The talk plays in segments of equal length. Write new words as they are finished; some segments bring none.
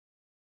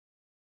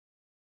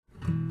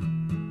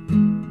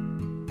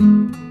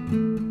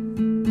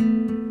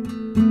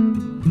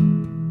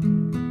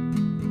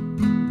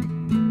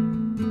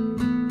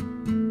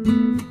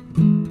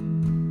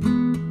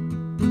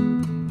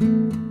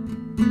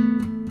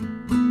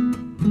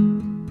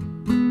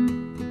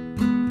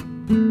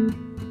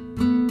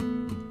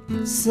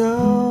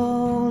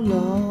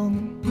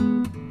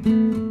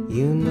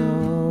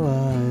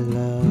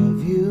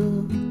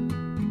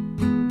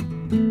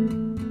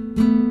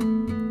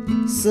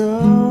So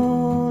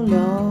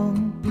long,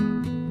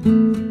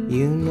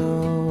 you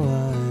know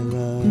I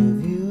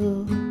love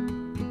you.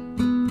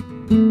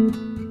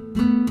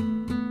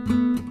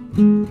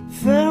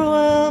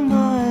 Farewell,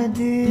 my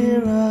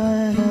dear,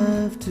 I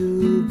have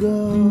to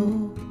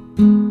go.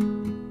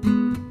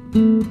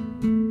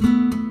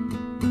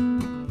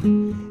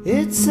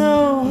 It's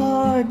so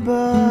hard,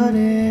 but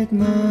it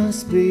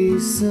must be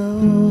so.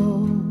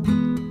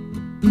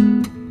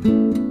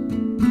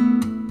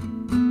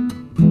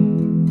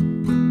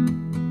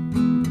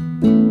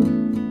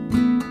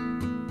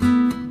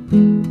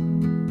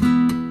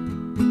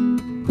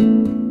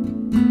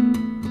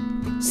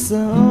 So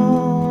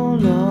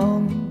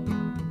long,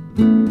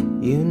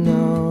 you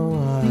know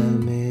I'll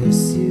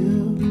miss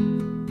you.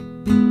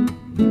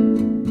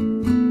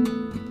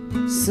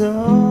 So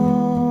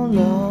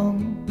long,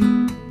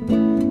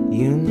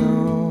 you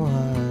know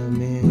I'll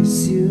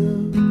miss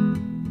you.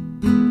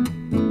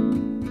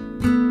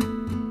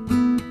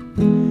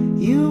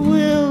 You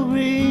will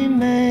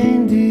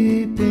remain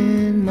deep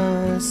in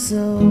my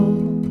soul.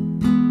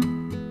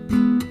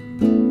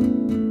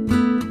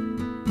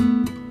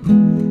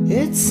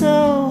 It's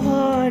so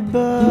hard,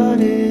 but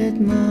it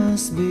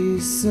must be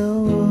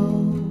so.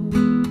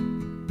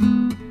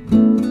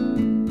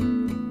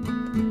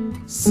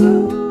 So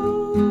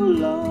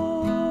long.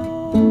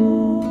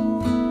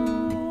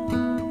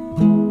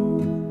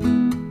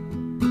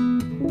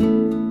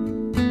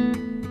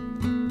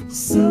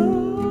 So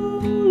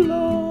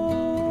long.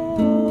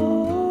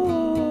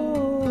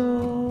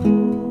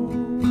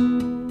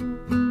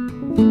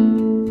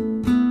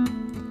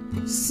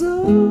 So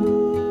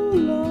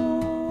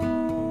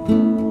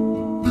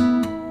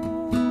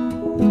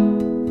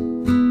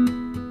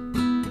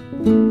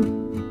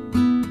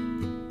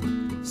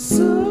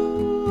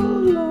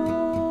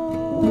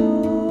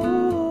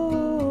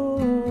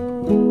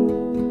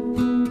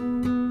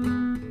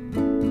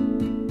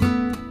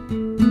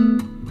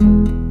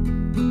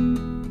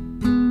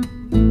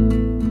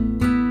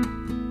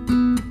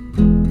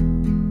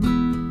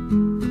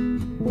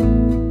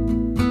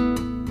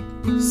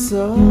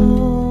so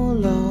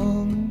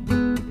long,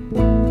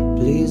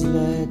 please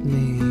let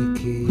me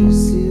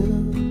kiss you.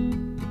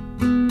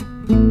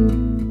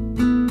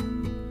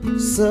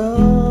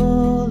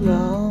 So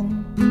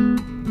long,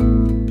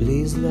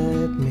 please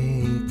let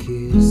me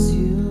kiss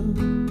you.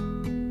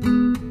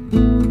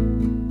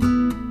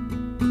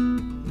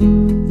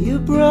 You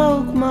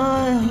broke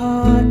my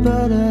heart,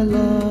 but I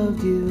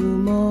loved you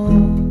more.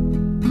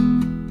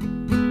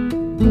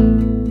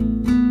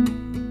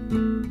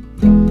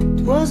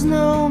 'Twas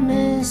no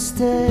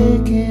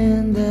mistake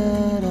in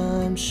that,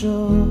 I'm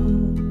sure.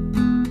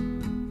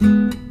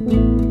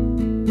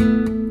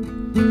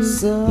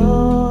 So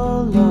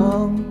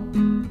long,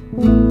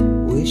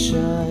 wish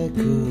I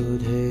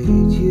could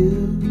hate you.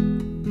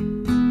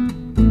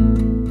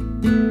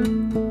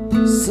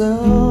 So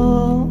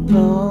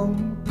long,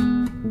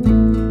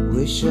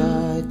 wish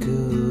I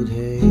could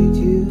hate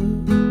you.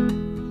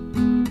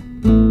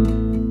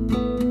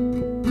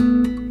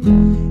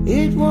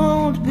 It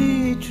won't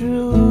be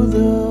true,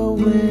 the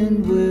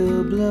wind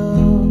will blow.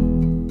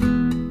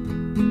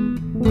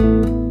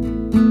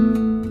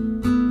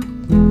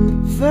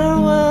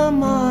 Farewell,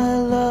 my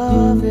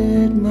love,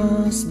 it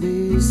must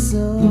be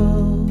so.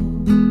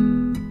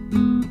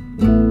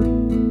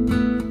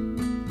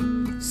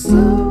 So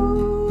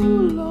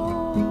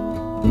long.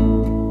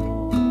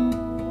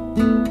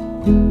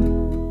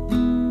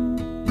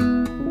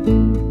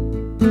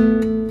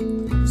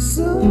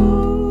 So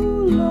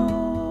long.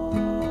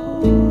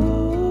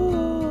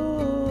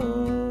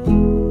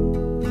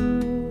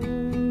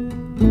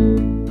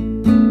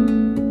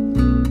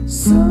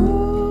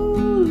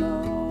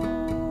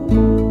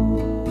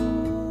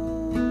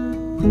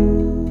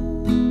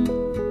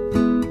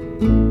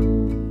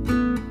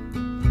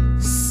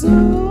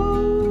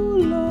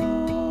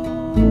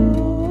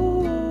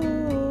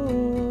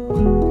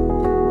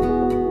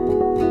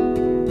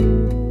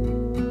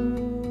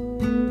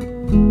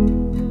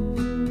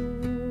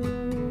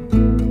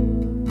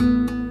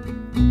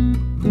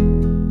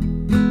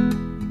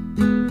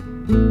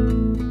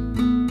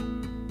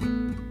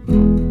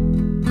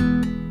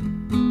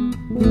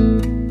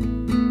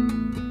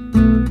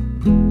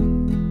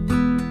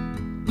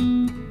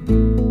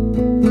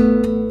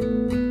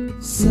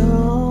 So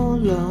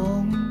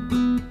long,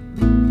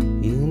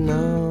 you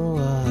know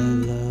I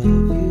love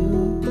you.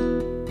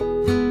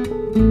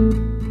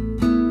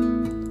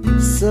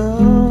 So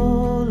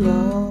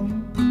long,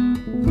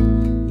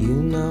 you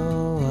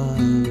know I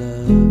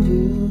love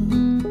you.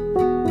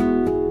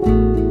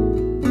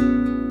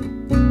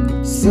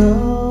 So